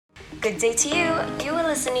Good day to you. You are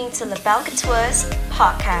listening to LaBelle Couture's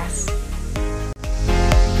podcast.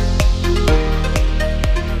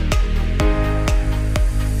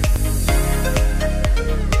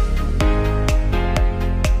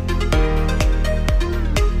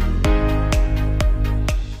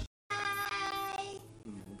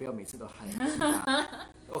不要每次都嗨。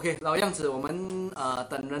OK， 老样子，我们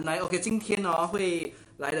等人来。OK， 今天会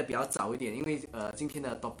来的比较早一点，因为今天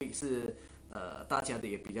的 topic 是大家的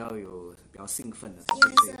也比较兴奋的。因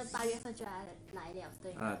为是8月份就来了，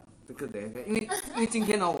对。这个对，因为今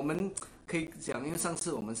天我们可以讲，因为上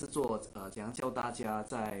次我们是做怎样教大家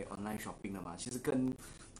在 online shopping 的嘛，其实跟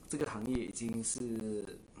这个行业已经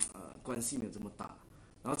是关系没有这么大。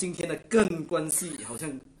然后今天的关系好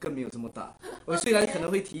像更没有这么大。我虽然可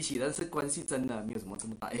能会提起，但是关系真的没有什么这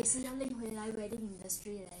么大。也是要拎回来 wedding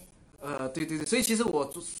industry 嘞。对，所以其实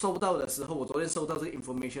我收到的时候，我昨天收到这个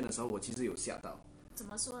information 的时候，我其实有吓到。怎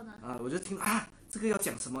么说呢？我就听这个要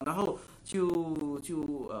讲什么，然后就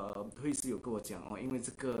会师有跟我讲因为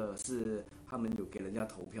这个是他们有给人家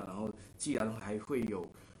投票，然后既然还会有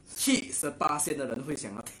78%的人会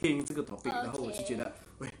想要听这个 topic， 然后我就觉得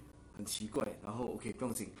很奇怪，然后 OK 不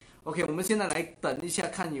用紧 ，OK 我们现在来等一下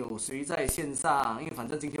看有谁在线上，因为反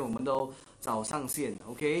正今天我们都早上线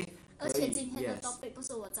 ，OK。而且今天的 topic 不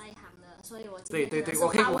是我在行的，所以我今对，我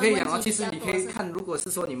可以讲其实你可以看，如果是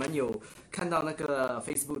说你们有看到那个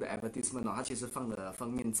Facebook 的 advertisement 它其实放的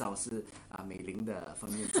封面照是美玲的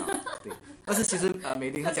封面照，对。但是其实美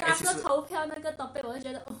玲她讲其实投票那个 topic 我就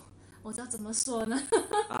觉得我知道怎么说呢？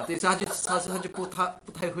对，所以他就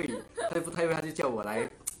不太会，他就叫我来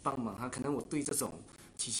帮忙，他可能我对这种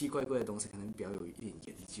奇奇怪怪的东西可能比较有一点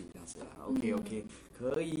研究这样子啦。OK，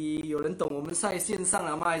 可以，有人懂我们在线上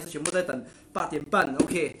了吗？还是全部在等8点半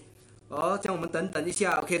 ？OK， 这样我们等一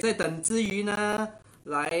下 ，OK， 在等之余呢，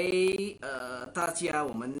来大家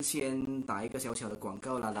我们先打一个小小的广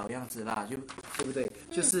告啦，老样子啦，对不对？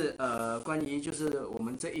就是关于就是我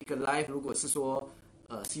们这一个 live， 如果是说。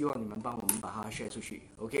希望你们帮我们把它 share 出去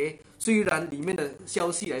 ，OK？ 虽然里面的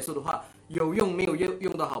消息来说的话，有用没有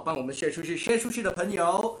用的好，帮我们 share 出去。share 出去的朋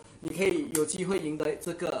友，你可以有机会赢得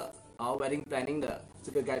这个wedding planning 的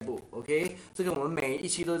这个盖布 ，OK？ 这个我们每一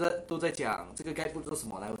期都在讲这个盖布做什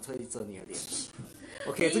么，来我特意遮你的脸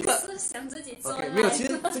 ，OK？ 这个是想自己做 ，OK？ 没有，其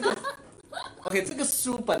实这个 ，OK？ 这个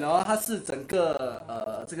书本它是整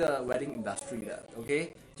个这个 wedding industry 的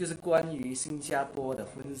 ，OK？ 就是关于新加坡的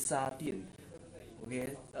婚纱店。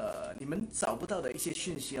OK， 你们找不到的一些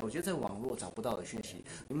讯息我觉得在网络找不到的讯息，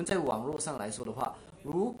你们在网络上来说的话，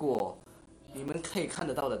如果你们可以看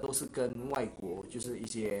得到的都是跟外国，就是一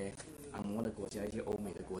些按摩的国家、一些欧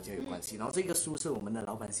美的国家有关系。然后这个书是我们的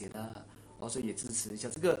老板写的，所以也支持一下。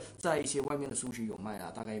这个在一些外面的书局有卖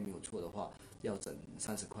啦，大概没有错的话要整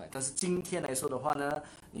30块。但是今天来说的话呢，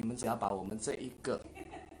你们只要把我们这一个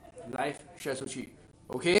live share 出去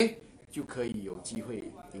 ，OK， 就可以有机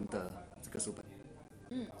会赢得这个书本。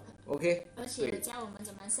OK， 而且教我们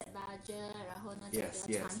怎么 set budget， 然后呢，这个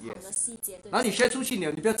传统的细节，对。然后你 share 出去，你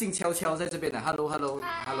不要静悄悄在这边的 ，Hello，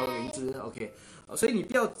 灵芝 ，OK， 所以你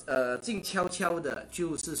不要静悄悄的，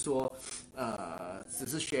就是说只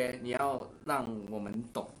是 share， 你要让我们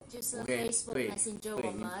懂，就是 Facebook Messenger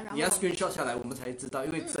我们，然后你要 screenshot 下来，我们才知道，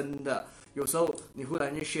因为真的有时候你忽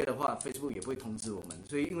然间 share 的话 ，Facebook 也不会通知我们，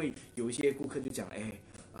所以因为有一些顾客就讲，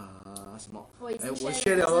什么？我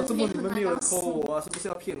share 了，怎么你们没有人 call 我啊？是不是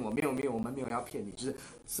要骗我？没有，我们没有要骗你，就是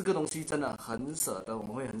这个东西真的很舍得，我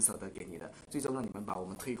们会很舍得给你的。最终让你们把我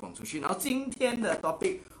们推广出去。然后今天的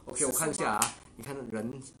topic，OK， 我看一下你看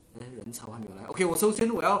人潮还没有来。OK， 首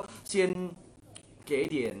先我要先给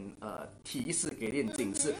点提示，给点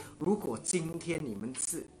警示。如果今天你们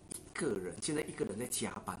是一个人，现在一个人在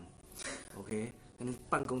加班 ，OK， 可能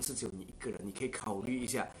办公室只有你一个人，你可以考虑一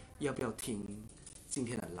下要不要听。今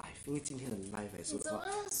天的 live， 因为今天的 live 来说的话，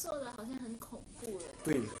你怎么说的好像很恐怖了？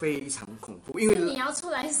对，非常恐怖，因为你要出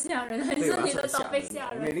来吓人，还是你的 topic 吓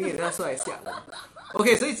人？美玲也要出来吓人。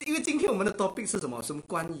OK， 所以因为今天我们的 topic 是什么？什么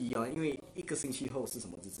关于因为1个星期后是什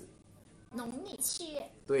么日子？农历7月。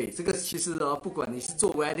对，这个其实不管你是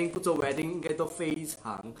做 wedding 不做 wedding， 应该都非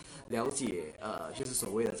常了解就是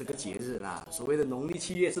所谓的这个节日啦。所谓的农历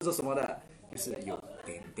7月是做什么的？就是有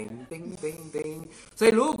叮，所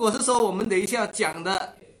以如果是说我们等一下讲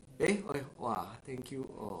的，哇 ，Thank you，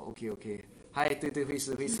 OK， 嗨，对，会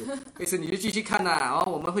师，你就继续看啦，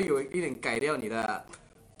我们会有一点改掉你的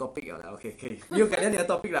topic 了 ，OK， 可以，你有改掉你的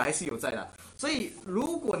topic 了，还是有在的。所以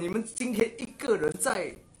如果你们今天一个人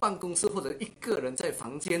在办公室或者一个人在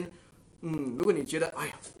房间，如果你觉得，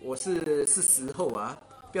我是时候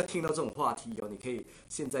不要听到这种话题哦，你可以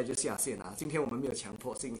现在就下线啊。今天我们没有强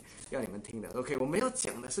迫性要你们听的 ，OK？ 我们要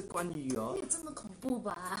讲的是关于没有这么恐怖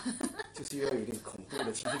吧？就是要有点恐怖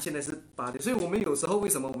的。其实现在是8点，所以我们有时候为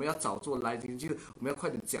什么我们要早做 live， 就是我们要快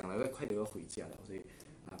点讲了，快点要回家了，所以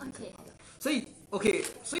OK。所以 OK，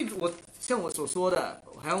 所以像我所说的，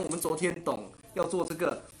好像我们昨天懂要做这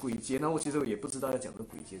个鬼节，那我其实也不知道要讲这个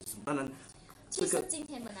鬼节是什么。当然，其实今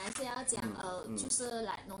天本来是要讲就是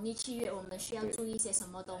来农历7月，我们需要注意一些什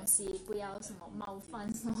么东西，不要什么冒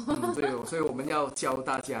犯什么。对，所以我们要教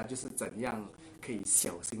大家就是怎样可以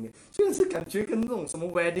小心的，就是感觉跟那种什么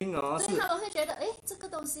wedding 啊，所以他们会觉得，哎，这个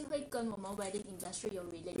东西会跟我们 wedding industry 有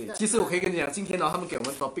related。对，其实我可以跟你讲，今天他们给我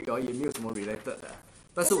们 topic 也没有什么 related 的。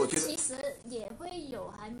但是我觉得其实也会有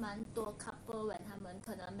还蛮多 couple when 他们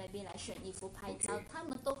可能 maybe 来选衣服拍照，他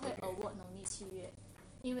们都会 award 农历7月，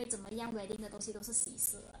因为怎么样 wedding 的东西都是喜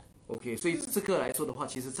事啊。OK， 所以这个来说的话，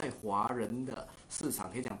其实，在华人的市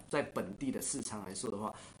场，可以讲在本地的市场来说的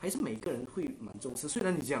话，还是每个人会蛮重视。虽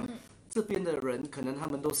然你讲这边的人可能他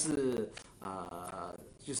们都是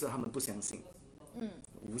就是他们不相信。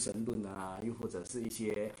无神论啊，又或者是一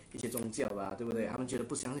些宗教啊，对不对？他们觉得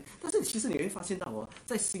不相信，但是其实你会发现到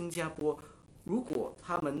在新加坡，如果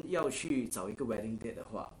他们要去找一个 wedding date 的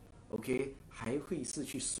话 ，OK， 还会是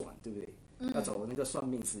去算，对不对？要找那个算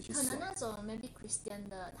命师去算。可能那种 maybe Christian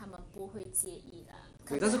的他们不会介意的。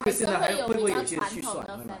对，但是 Christian 的会不会有些传去算？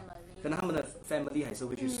统的 family， 可能他们的 family 还是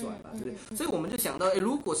会去算吧，对不对？所以我们就想到，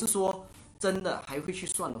如果是说真的还会去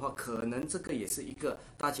算的话，可能这个也是一个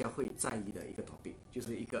大家会在意的一个 topic， 就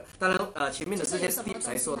是一个，当然前面的这些 tips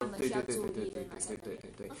来说的，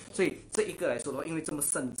对，所以这一个来说的话，因为这么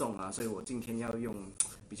慎重啊，所以我今天要用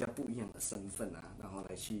比较不一样的身份啊，然后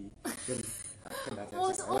来去跟大家讲。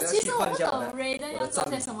我其实我不懂 Raiden 要做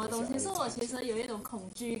些什么东西，所以我其实有一种恐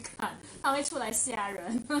惧感，他会出来吓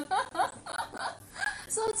人。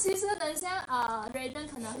所以其实等一下Raiden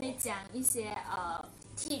可能会讲一些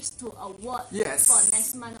tips to award for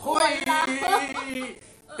next month。会，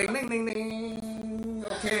叮铃铃铃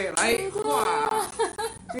 ，OK， 来哇！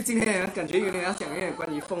因为今天感觉有点要讲有点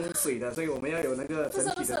关于风水的，所以我们要有那个整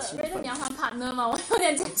体的气氛。Raiden 你要换 partner 吗？我有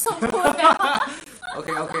点接受不了。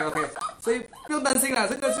OK， 所以不用担心啦，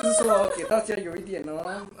这个就是说给大家有一点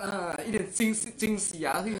一点惊喜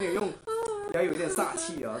啊，有点也要有点煞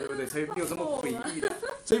气啊，对不对？所以没有这么诡异的。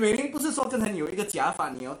所以美玲不是说刚才你有一个假发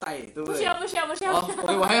你要戴，对不对？不需要。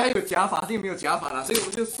OK， 我还有假发，今天没有假发啦，所以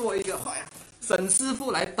我就做一个沈师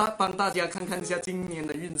傅来帮大家看看一下今年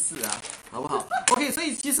的运势啊，好不好 ？OK， 所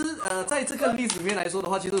以其实在这个例子里面来说的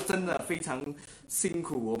话，其实真的非常辛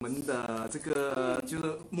苦我们的这个就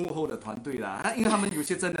是幕后的团队啦，因为他们有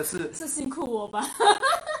些真的是辛苦我吧？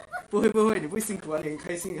不会，你不会辛苦啊，你很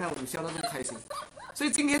开心，你看我们笑到这么开心。所以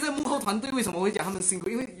今天这幕后团队为什么会讲他们辛苦？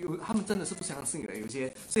因为他们真的是不相信的，有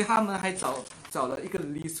些，所以他们还找了一个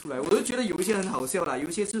list 出来。我就觉得有一些很好笑啦，有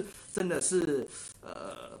一些是真的是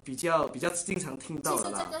比较经常听到的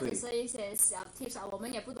啦。其实这个只是一些小 tips 啊，我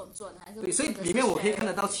们也不懂做的，还是对，所以里面我可以看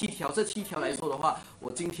得到7条，这7条来说的话，我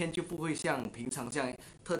今天就不会像平常这样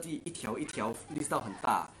特地一条一条 list 到很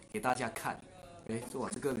大给大家看。哇，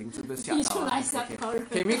这个名字都吓到了。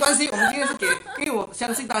OK， 没关系，我们今天是因为我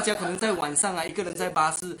相信大家可能在晚上啊，一个人在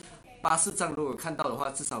巴士站如果看到的话，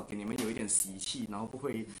至少给你们有一点喜气，然后不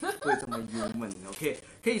会这么忧闷。OK，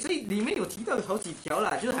 可以，所以里面有提到好几条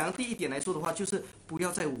啦，就是好像第一点来说的话，就是不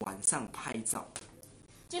要在晚上拍照。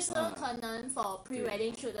就是可能 for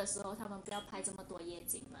pre-wedding shoot 的时候，他们不要拍这么多夜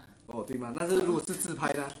景嘛。对吗？但是如果是自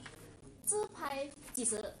拍呢？自拍几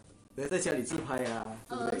时？在家里自拍啊，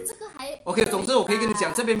对不对？这个还 OK， 总之我可以跟你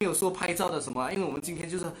讲，这边没有说拍照的什么，因为我们今天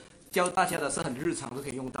就是教大家的是很日常都可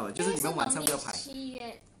以用到的，就是你们晚上不要拍。7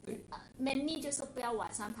月mainly 就是不要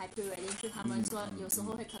晚上拍 pre-wedding， 他们说有时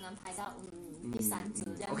候会可能拍到第3支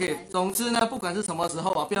这样。OK， 总之呢，不管是什么时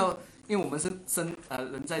候啊，不要，因为我们是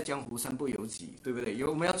人在江湖身不由己，对不对？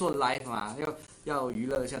我们要做 live 嘛，要娱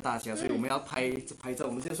乐一下大家，所以我们要拍照，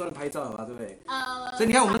我们就算拍照了吧，对不对？所以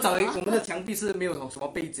你看，我们的墙壁是没有什么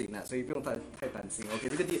背景的，所以不用太担心。OK，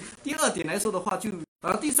 这个第2点来说的话，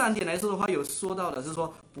第3点来说的话，有说到的是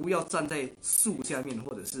说不要站在树下面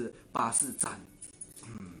或者是巴士站。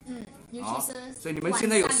尤其是所以你们现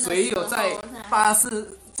在有谁有在巴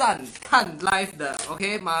士站看 live 的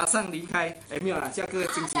 ？OK， 马上离开。没有啦，下个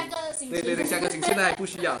星期。对，下个星期现在还不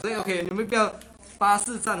需要，所以 OK， 你们不要巴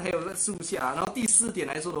士站还有树下。然后第4点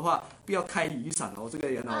来说的话，不要开雨伞哦，这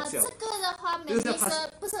个也很好笑。这个的话，每次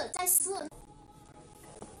不是在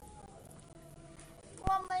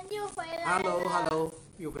我们又回来了。Hello，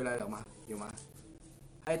 又回来了吗？有吗？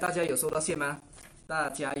大家有收到线吗？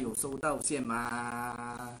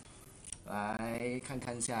来看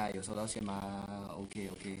看一下有收到线吗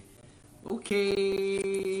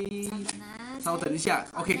 ？OK，稍等一下。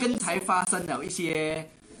OK， 刚才发生了一些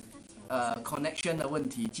connection 的问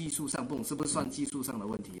题，技术上不懂是不是算技术上的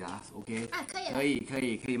问题啦 ？OK，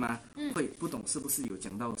 可以吗？会不懂是不是有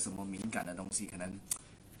讲到什么敏感的东西，可能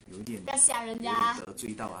有一点不要吓人家，有点得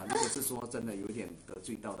罪到啊。如果是说真的有一点得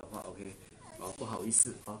罪到的话 ，OK， 不好意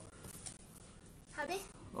思啊。好的。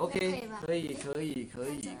OK， 可以。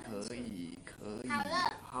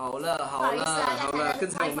好了，刚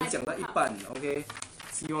才我们讲到一半 ，OK，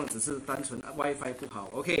 希望只是单纯 WiFi 不好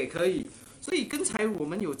 ，OK， 可以。所以刚才我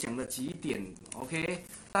们有讲了几点 ，OK，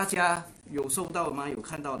 大家有收到吗？有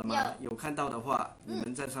看到的吗？有看到的话，你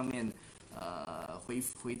们在上面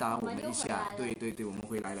回答我们一下。对，我们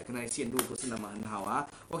回来了，刚才线路不是那么很好啊。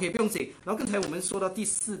OK， 不用紧。然后刚才我们说到第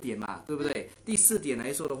4点嘛，对不对？第4点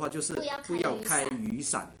来说的话，就是不要开雨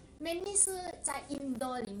伞。mainly 是在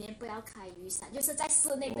indoor 里面不要开雨伞，就是在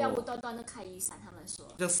室内不要无端端的开雨伞。他们说。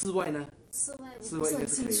在室外呢？室外应该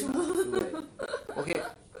是可以的，对不对 ？OK，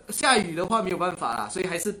 下雨的话没有办法啦，所以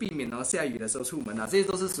还是避免下雨的时候出门啊，这些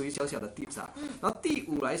都是属于小小的 tips 啊。然后第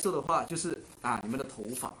5来说的话，就是你们的头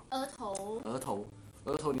发。额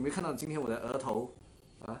头，你没看到今天我的额头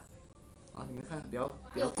你们看比较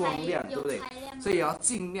光亮，对不对？所以要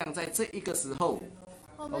尽量在这一个时候。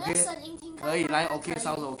我们的声音听可以来 OK，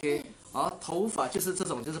 稍等 OK。好，头发就是这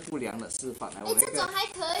种就是不良的示范。来，这种还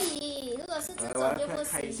可以，如果是这种就不行。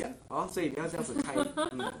开一下，所以你要这样子开，所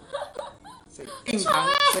以硬糖，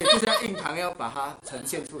所以就是要硬糖要把它呈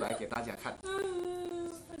现出来给大家看。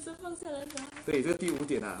还是放下来吧。对，这个第5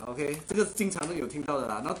点啊 ，OK， 这个经常都有听到的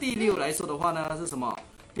啦。然后第6来说的话呢，是什么？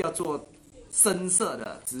不要做深色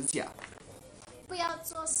的指甲。不要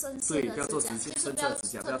做深色的指甲，对，不要做深色的指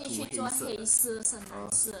甲，不要涂黑色、深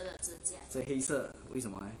蓝色的指甲。这黑色为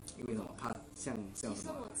什么呢？因为什么？怕像什么？其实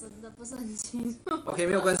我真的不是很清楚。OK，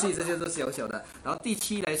 没有关系，这些都是小小的。然后第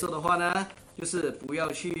7来说的话呢，就是不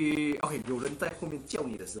要去 OK， 有人在后面叫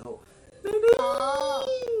你的时候，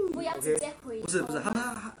不要直接回头。不是，他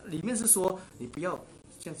们里面是说你不要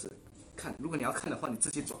这样子看，如果你要看的话，你直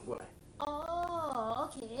接转过来。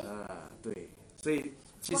OK。对，所以。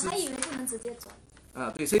我还以为不能直接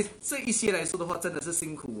转。对，所以这一些来说的话，真的是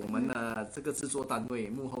辛苦我们的这个制作单位、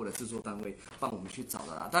幕后的制作单位帮我们去找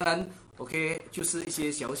的啦。当然 ，OK， 就是一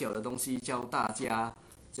些小小的东西，教大家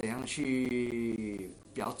怎样去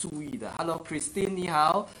比较注意的。Hello Christine， 你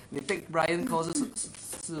好，你 take Brian call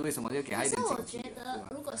是为什么？就给他一点警惕。其实我觉得，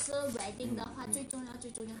如果是 wedding 的话，最重要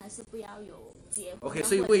还是不要有结婚。OK，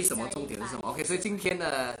 所以为什么重点是什么 ？OK， 所以今天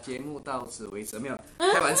的节目到此为止，没有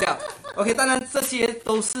开玩笑。OK， 当然这些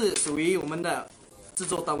都是属于我们的制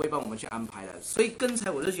作单位帮我们去安排的。所以刚才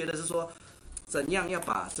我就觉得是说，怎样要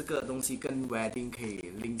把这个东西跟 wedding 可以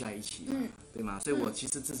拎在一起，对吗？所以我其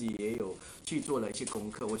实自己也有去做了一些功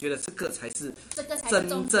课，我觉得这个才是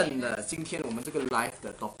真正的今天我们这个 live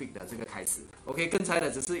的 topic 的这个开始。OK， 刚才的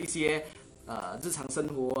只是一些日常生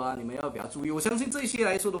活啊，你们要比较注意。我相信这些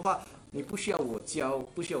来说的话，你不需要我教，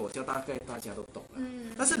大概大家都懂了。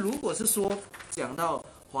但是如果是说讲到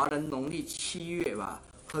华人农历7月吧，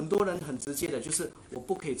很多人很直接的就是我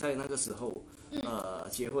不可以在那个时候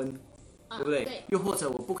结婚。对不对？对。又或者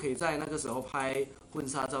我不可以在那个时候拍婚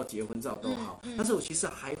纱照、结婚照都好，但是我其实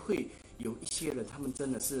还会有一些人，他们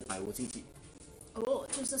真的是百无禁忌。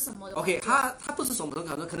就是什么都 OK， 他不是什么都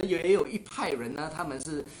搞，可能也有一派人呢，他们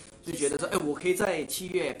是就觉得说，我可以在7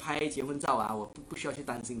月拍结婚照啊，我不需要去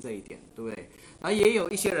担心这一点，对不对？然后也有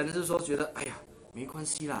一些人是说觉得，哎呀，没关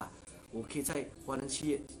系啦，我可以在华人7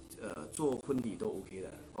月做婚礼都 OK 的。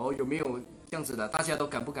有没有这样子的？大家都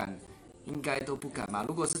敢不敢？应该都不敢吧？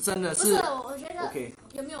如果是真的是，不是，我觉得 OK，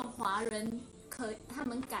 有没有华人他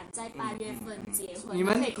们敢在8月份结婚？你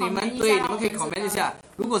们可以 comment 一下。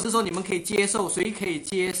如果是说你们可以接受，谁可以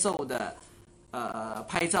接受的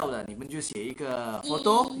拍照的，你们就写一个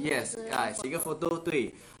photo，yes， 写一个 photo，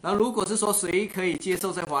 对。然后如果是说谁可以接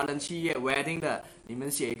受在华人7月 wedding 的，你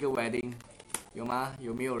们写一个 wedding， 有吗？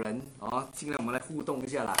有没有人？尽量我们来互动一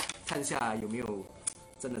下啦，看一下有没有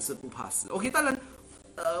真的是不怕死。OK， 当然。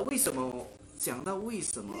为什么讲到为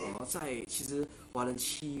什么在其实华人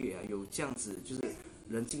7月有这样子，就是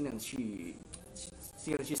人尽量去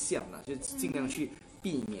想啦，就尽量去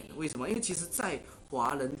避免。为什么？因为其实，在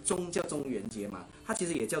华人叫中元节嘛，它其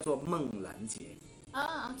实也叫做孟兰节。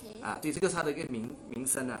OK。对，这个是它的一个名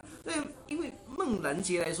称啊。对，因为孟兰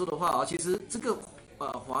节来说的话其实这个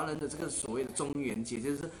华人的这个所谓的中元节，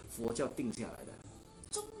就是佛教定下来的。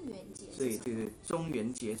中元节。对，中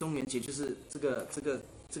元节就是这个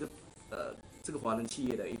这个华人企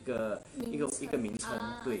业的一个名称，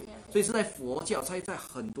对， okay. 所以是在佛教，在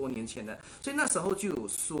很多年前的，所以那时候就有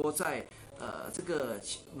说在这个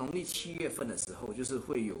农历7月份的时候，就是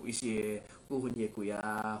会有一些孤魂野鬼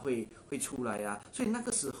啊会出来啊，所以那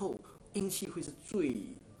个时候阴气会是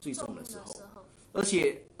最重的时候。而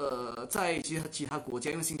且在其他国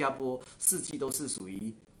家，因为新加坡4季都是属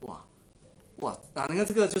于哇，你看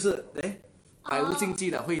这个就是百无禁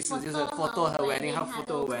忌的会师，就是 photo 和 wedding 和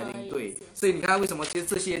photo wedding， 对，所以你看为什么其实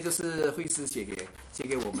这些就是会师写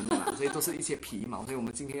给我们的啦，所以都是一些皮毛，所以我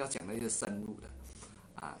们今天要讲的一些深入的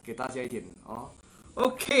给大家一点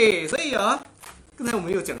OK， 所以刚才我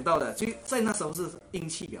们有讲到的，就在那时候是阴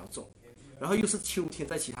气比较重，然后又是秋天，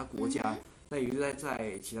在其他国家。那也就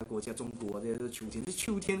在其他国家，中国这是秋天，就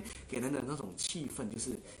秋天给人的那种气氛就是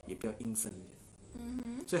也比较阴森一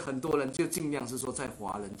点。所以很多人就尽量是说在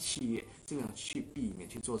华人企业尽量去避免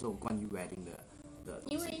去做这种关于 wedding 的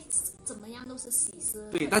因为怎么样都是喜事，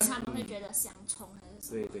对，但是他们会觉得相冲还是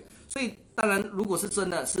什么。对，所以当然如果是真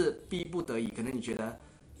的是逼不得已，可能你觉得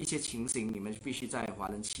一些情形你们必须在华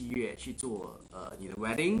人企业去做你的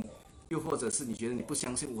wedding。又或者是你觉得你不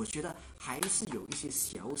相信，我觉得还是有一些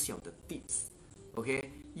小小的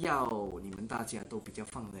tips，OK， 要你们大家都比较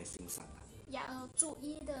放在心上要注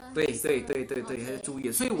意的。对，还是注意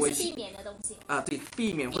的，所以我避免的东西对，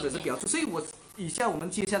避免或者是比较注意，所以我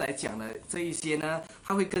们接下来讲的这一些呢，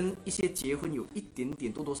它会跟一些结婚有一点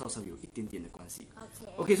点多多少少有一点点的关系。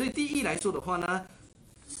OK， 所以第一来说的话呢，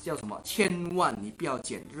叫什么？千万你不要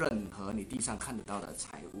捡任何你地上看得到的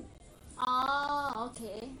财物。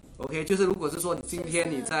OK， 就是如果是说你今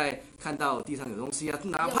天你在看到地上有东西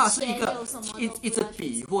哪怕是一支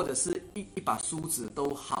笔或者是一把梳子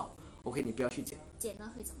都好 ，OK， 你不要去捡。捡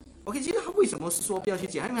了会怎么样 ？OK， 其实他为什么是说不要去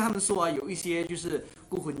捡？因为他们说有一些就是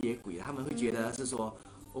孤魂野鬼，他们会觉得是说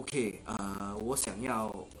，OK， 我想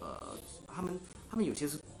要他们有些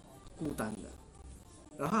是孤单的，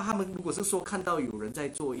然后他们如果是说看到有人在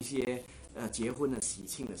做一些结婚的喜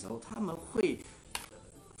庆的时候，他们会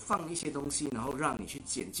放一些东西，然后让你去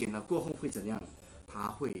捡了过后会怎样？他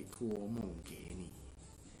会托梦给你。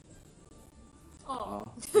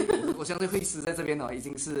我相信会师在这边已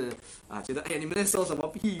经是觉得你们在说什么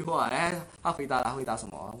屁话？他回答什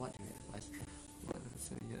么？What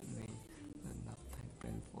is your name? Not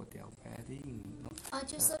time for their wedding.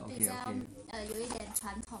 就是比较有一点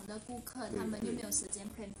传统的顾客，他们又没有时间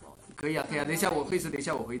plan for。可以等一下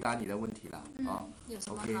我回答你的问题了有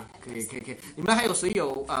什么好 OK， 可以，你们还有谁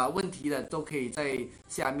有问题的都可以在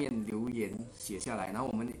下面留言写下来，然后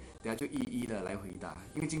我们等下就一一的来回答。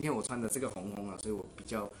因为今天我穿的这个红了，所以我比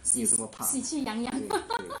较没有这么怕，喜气洋洋。对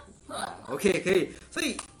，OK， 可以，所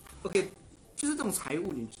以 OK。就是这种财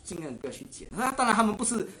物，你尽量不要去捡。那当然，他们不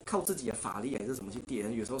是靠自己的法力还是什么去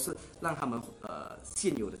捡，有时候是让他们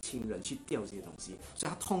现有的亲人去调这些东西，所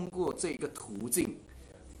以他通过这个途径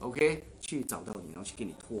 ，OK， 去找到你，然后去给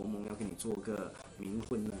你托梦，要跟你做个冥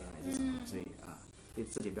婚还是什么，所以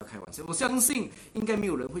这点不要开玩笑。我相信应该没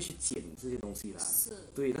有人会去捡这些东西啦。是。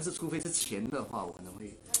对，但是除非是钱的话，我可能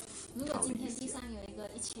会。如果今天地上有一个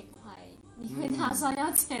1000块，你会打算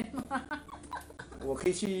要捡吗？我可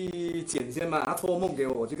以去捡先嘛，他托梦给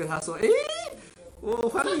我，我就跟他说，我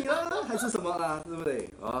还你了，还是什么对不对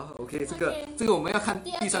？OK， 这个我们要看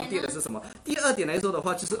地上跌的是什么。第二点来说的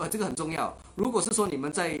话，就是这个很重要。如果是说你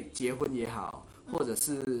们在结婚也好，或者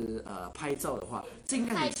是拍照的话，尽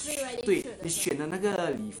量你选的那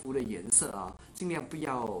个礼服的颜色尽量不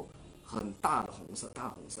要很大的红色，大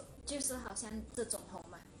红色。就是好像这种红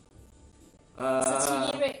嘛。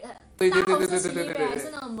对，还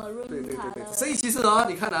是那种 maroon 对，所以其实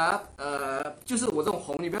你看就是我这种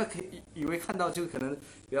红，你不要以为看到就可能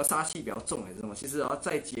比较杀气比较重还是什么，其实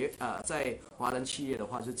在华人企业的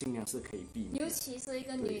话，就尽量是可以避免。尤其是一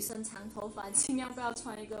个女生长头发，尽量不要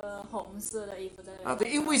穿一个红色的衣服在那里。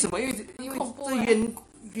对，因为什么？因为这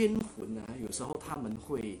冤魂有时候他们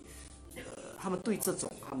会他们对这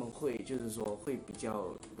种他们会就是说会比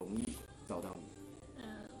较容易找到你。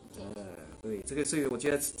对，这个所以我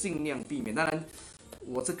觉得尽量避免。当然，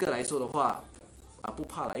我这个来说的话，不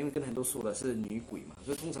怕了，因为跟很多说的是女鬼嘛，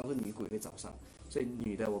所以通常是女鬼会找上，所以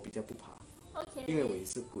女的我比较不怕。OK。因为我也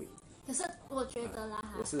是鬼。可是我觉得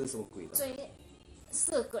啦我是什么鬼的？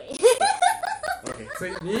色鬼。OK， 所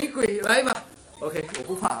以女鬼来吧。OK， 我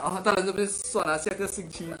不怕当然这边算了，下个星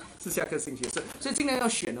期是下个星期，所以尽量要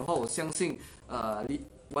选的话，我相信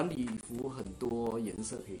晚礼服很多颜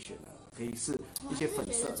色可以选可以是一些粉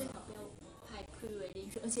色的。最好不要拍 pre-wedding，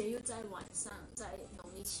 而且又在晚上，在农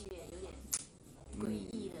历7月有点。诡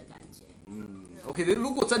异的感觉。OK，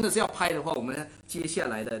 如果真的是要拍的话，我们接下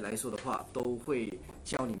来的来说的话，都会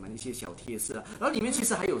教你们一些小贴士啦。然后里面其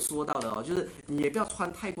实还有说到的哦，就是你也不要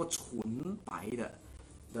穿太过纯白的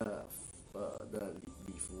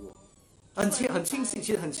礼服哦。很庆幸，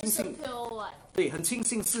其实很庆幸，对，很庆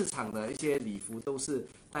幸市场的一些礼服都是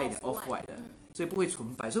带一点 off white 的，所以不会纯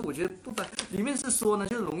白。所以我觉得不白，里面是说呢，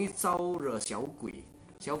就是容易招惹小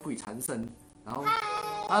鬼缠身。然后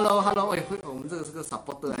 ，hello， 哎，我们这个是个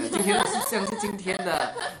supporter， 今天像是今天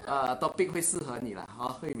的topic 会适合你了，好，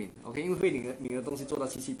慧敏 ，OK， 因为你的东西做到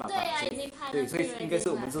七七八八，对啊，已经拍了，对，所以应该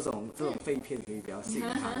是我们这种废片可以比较吸引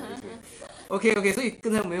他的，对。OK， 所以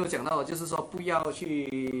刚才我们有讲到，就是说不要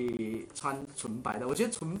去穿纯白的，我觉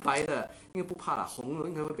得纯白的因为不怕啦，红的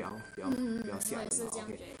应该会比较吓人。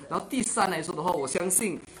OK， 然后第三来说的话，我相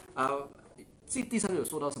信第三有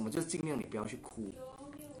说到什么，就是尽量你不要去哭。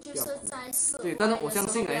就是在室外，对，但是我相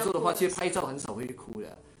信来说的话，其实拍照很少会去哭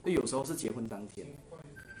的，就有时候是结婚当天。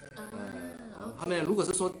他们如果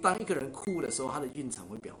是说当一个人哭的时候，他的运程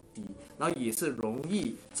会比较低，然后也是容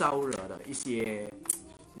易招惹的一些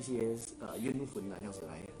冤魂的这样子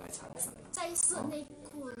来产生。在室内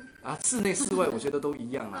哭室内室外我觉得都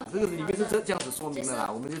一样啦，这个里面是这样子说明的啦，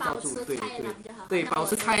我们就叫做对，保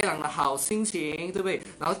持开朗的好心情，对不对？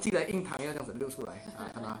然后记得印堂要这样子溜出来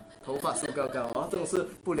看到头发梳高高哦，这种是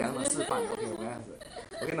不良的示范。OK， 我们这样子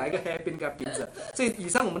，OK， 拿一个 hairpin 给它拼着。所以以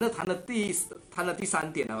上我们都谈了第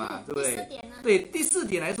3点了嘛，对不对？对，第4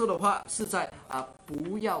点来说的话是在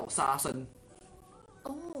不要杀生。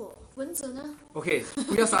哦，蚊子呢 ？OK，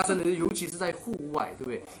 不要杀生的，尤其是在户外，对不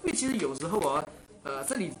对？因为其实有时候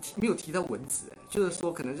这里没有提到蚊子，就是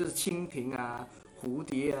说可能就是蜻蜓啊、蝴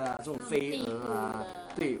蝶啊这种飞蛾啊，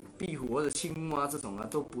对，壁虎或者青蛙这种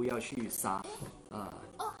都不要去杀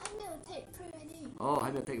还没有 take pre-wedding。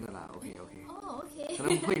还没有 take 的啦。OK， OK， 可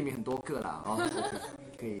能会里面很多个啦。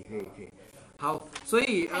OK， 可以。好，所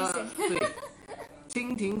以对，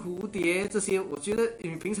蜻蜓、蝴蝶这些，我觉得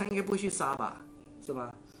你平常应该不会去杀吧？是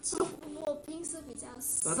吗？我平时比较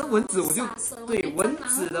少。这蚊子我就对蚊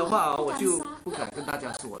子的话，我就不敢跟大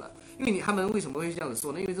家说了，因为他们为什么会这样子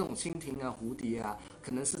说呢？因为这种蜻蜓啊、蝴蝶啊，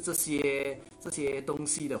可能是这些东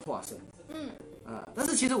西的化身。但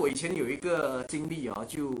是其实我以前有一个经历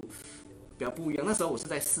就比较不一样。那时候我是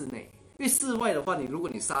在室内，因为室外的话，如果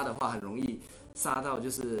你杀的话，很容易杀到就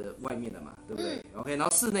是外面的嘛，对不对？OK， 然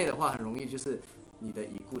后室内的话，很容易就是你的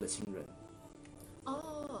已故的亲人。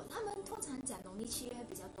他们通常讲农历7月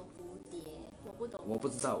比较多蝴蝶，我不懂。我不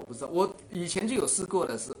知道，我以前就有试过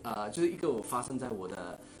的是就是一个我发生在我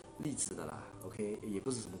的例子的啦。OK， 也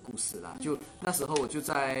不是什么故事啦，就那时候我就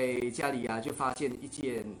在家里就发现一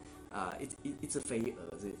件一只飞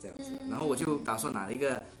蛾这样子，然后我就打算拿了一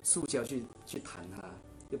个塑胶去弹它，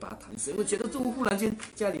就把它弹死。我觉得忽然间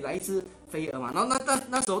家里来一只飞蛾嘛，然后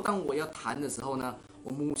那时候当我要弹的时候呢，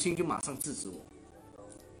我母亲就马上制止我，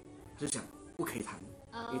就讲不可以弹。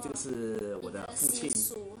因为这个是我的父亲，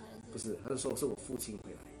不是，他就说是我父亲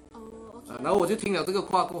回来。然后我就听了这个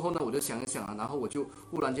话过后呢，我就想一想然后我就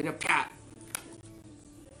忽然间就啪。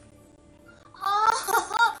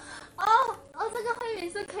这个会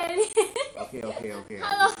名是 Kelly。OK。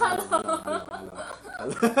Hello。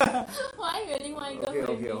我还以为另外一个。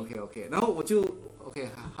OK。然后我就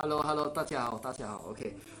OK，Hello， 大家好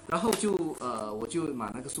 ，OK。然后我就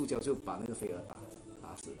拿那个塑胶就把那个飞蛾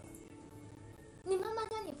打死了。你妈妈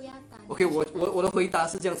叫你不要打。OK， 我的回答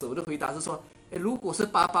是这样子，我的回答是说，如果是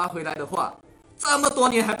爸爸回来的话，这么多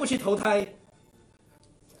年还不去投胎，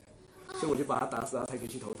所以我就把他打死，他才可以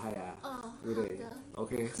去投胎对不对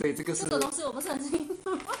 ？OK， 所以这个是。这个东西我不是很清楚。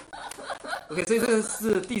OK， 所以这个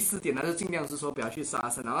是第4点呢，就尽量是说不要去杀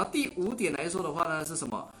生。然后第5点来说的话呢，是什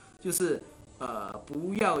么？就是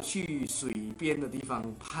不要去水边的地方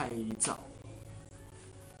拍照。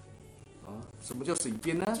什么叫水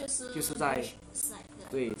边呢？就是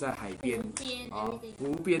在海边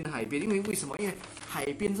湖边海边。因为什么？因为海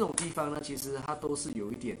边这种地方呢，其实它都是有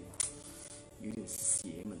一点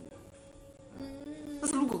邪门的。但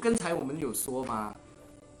是如果刚才我们有说嘛，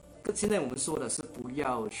现在我们说的是不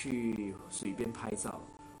要去水边拍照，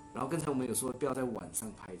然后刚才我们有说不要在晚上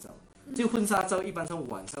拍照。这个婚纱照一般上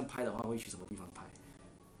晚上拍的话，会去什么地方拍？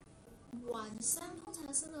晚上通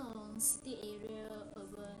常是那种 city area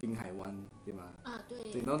urban。滨海湾对吗？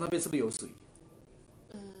对。对，然后那边是不是有水？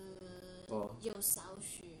有少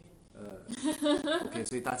许。OK，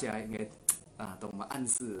 所以大家应该懂我们暗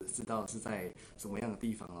示知道是在什么样的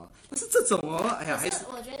地方但是这种还是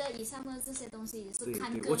我觉得以上的这些东西也是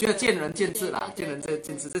看个人。我觉得见仁见智啦，见仁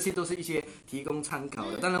见智，这些都是一些提供参考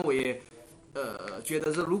的。当然我也觉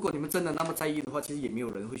得说，如果你们真的那么在意的话，其实也没有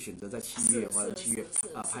人会选择在7月或者7月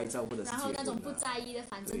拍照或者是结婚。然后那种不在意的，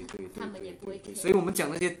反正他们也不会 care。所以我们讲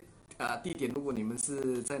那些地点，如果你们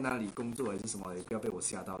是在那里工作还是什么，也不要被我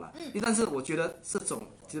吓到了。但是我觉得这种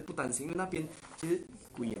其实不担心，因为那边其实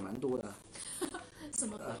鬼也蛮多的。什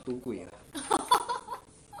么赌鬼啊？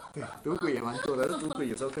对，赌鬼也蛮多的，赌鬼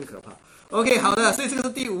有时候更可怕。OK， 好的，所以这个是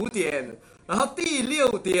第5点，然后第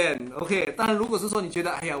6点 ，OK。当然，如果是说你觉得，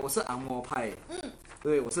哎呀，我是昂摩派，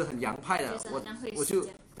对，我是很洋派的，我就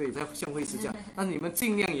对在像会师这样。那你们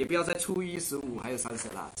尽量也不要在初1、15还有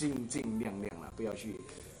30啦，尽量啦，不要去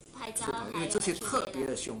拍照，因为这些特别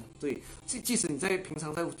的凶。对，即使你在平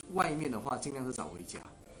常在外面的话，尽量是早回家。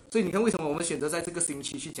所以你看，为什么我们选择在这个星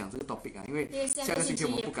期去讲这个 topic 啊？因为下个星期我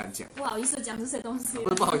们不敢讲，不好意思讲这些东西，不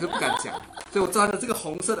是不好意思不敢讲，所以我穿了这个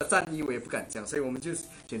红色的战衣，我也不敢讲，所以我们就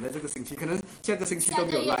选择这个星期，可能下个星期都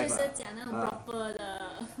没有 live 就是讲那种 proper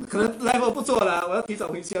的，可能 live 不做了，我要提早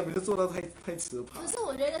回家，每次做到太迟了。可是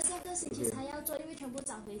我觉得下个星期才要做，因为全部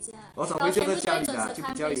早回家。我早回家在家里的，就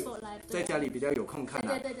比较有在家里比较有空看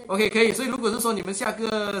啊。对。OK， 可以。所以如果是说你们下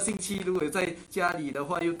个星期如果在家里的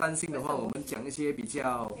话，又担心的话，我们讲一些比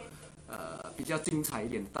较精彩一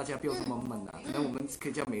点，大家不要这么闷啊。可能我们可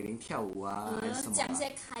以叫美玲跳舞啊，还是什么？讲一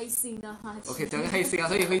些开心的话题。OK， 讲个开心啊，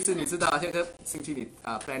所以会师你知道，下个星期你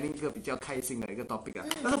planning 一个比较开心的一个 topic 啊。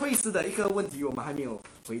但是会师的一个问题我们还没有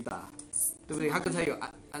回答，对不对？他刚才有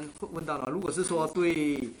问到了，如果是说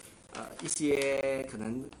对一些可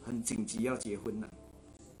能很紧急要结婚的。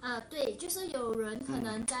对，就是有人可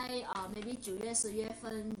能在maybe 9月、10月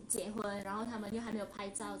份结婚，然后他们又还没有拍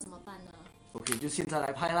照，怎么办呢？OK， 就现在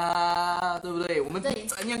来拍啦，对不对？我们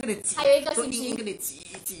怎样跟你挤？还有一个星期，跟你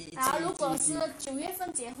挤。然后如果是9月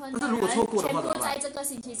份结婚，但是如果错过的话，全部在这个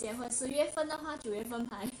星期结婚，10月份的话9月份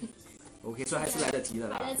拍。OK， 所以还是来得及的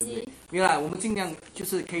啦，对不对？原来我们尽量就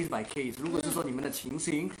是 case by case。如果是说你们的情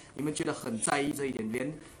形，你们觉得很在意这一点，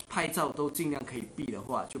连拍照都尽量可以避的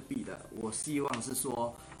话，就避的。我希望是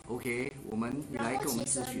说。OK， 你来跟我们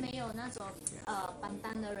咨询。然后其实没有那种班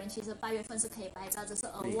单的人，其实8月份是可以拍照，只是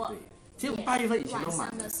偶尔。其实8月份以前都满。晚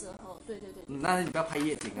上的时候，对。那你不要拍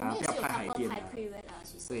夜景啊，不要拍海淀啊。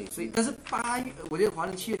对，所以但是8月，我觉得华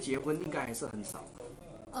人7月结婚应该还是很少。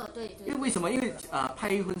对。因为为什么？因为拍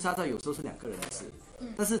婚纱照有时候是2个人的事，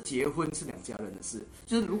但是结婚是2家人的事。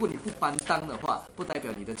就是如果你不担当的话，不代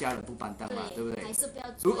表你的家人不担当嘛，对不对？还是不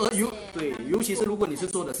要做。尤其是如果你是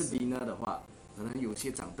做的是 dinner 的话。可能有些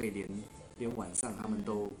长辈连晚上他们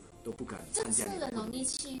都不敢参加。这次的农历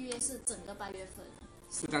7月是整个8月份，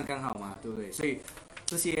是刚刚好嘛，对不对？所以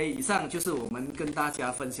这些以上就是我们跟大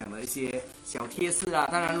家分享的一些小贴士啊。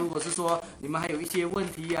当然，如果是说你们还有一些问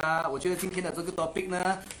题啊，我觉得今天的这个 topic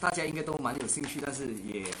呢，大家应该都蛮有兴趣，但是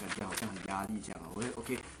也感觉好像很压力这样。我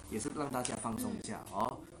OK 也是让大家放松一下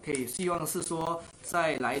哦。可以希望是说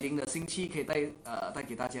在来临的星期可以带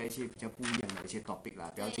给大家一些比较不一样的一些 topic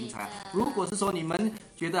啦，比较精彩。如果是说你们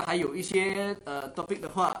觉得还有一些topic 的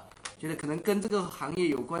话，觉得可能跟这个行业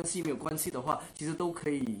有关系没有关系的话，其实都可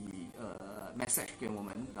以message 给我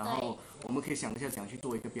们，然后我们可以想一下怎样去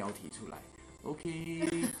做一个标题出来。OK，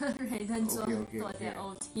 雷登做多点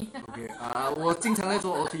OT。OK 我经常在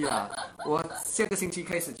做 OT 啦，我下个星期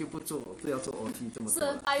开始就不要做 OT 这么多。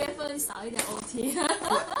是8月份少一点 OT。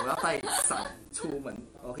我要带伞出门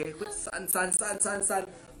 ，OK， 闪。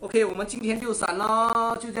OK， 我们今天就闪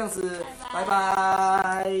咯，就这样子，拜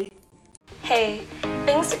拜。Hey,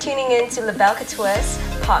 thanks for tuning in to La Belle Couture's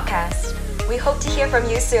podcast. We hope to hear from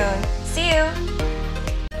you soon. See you!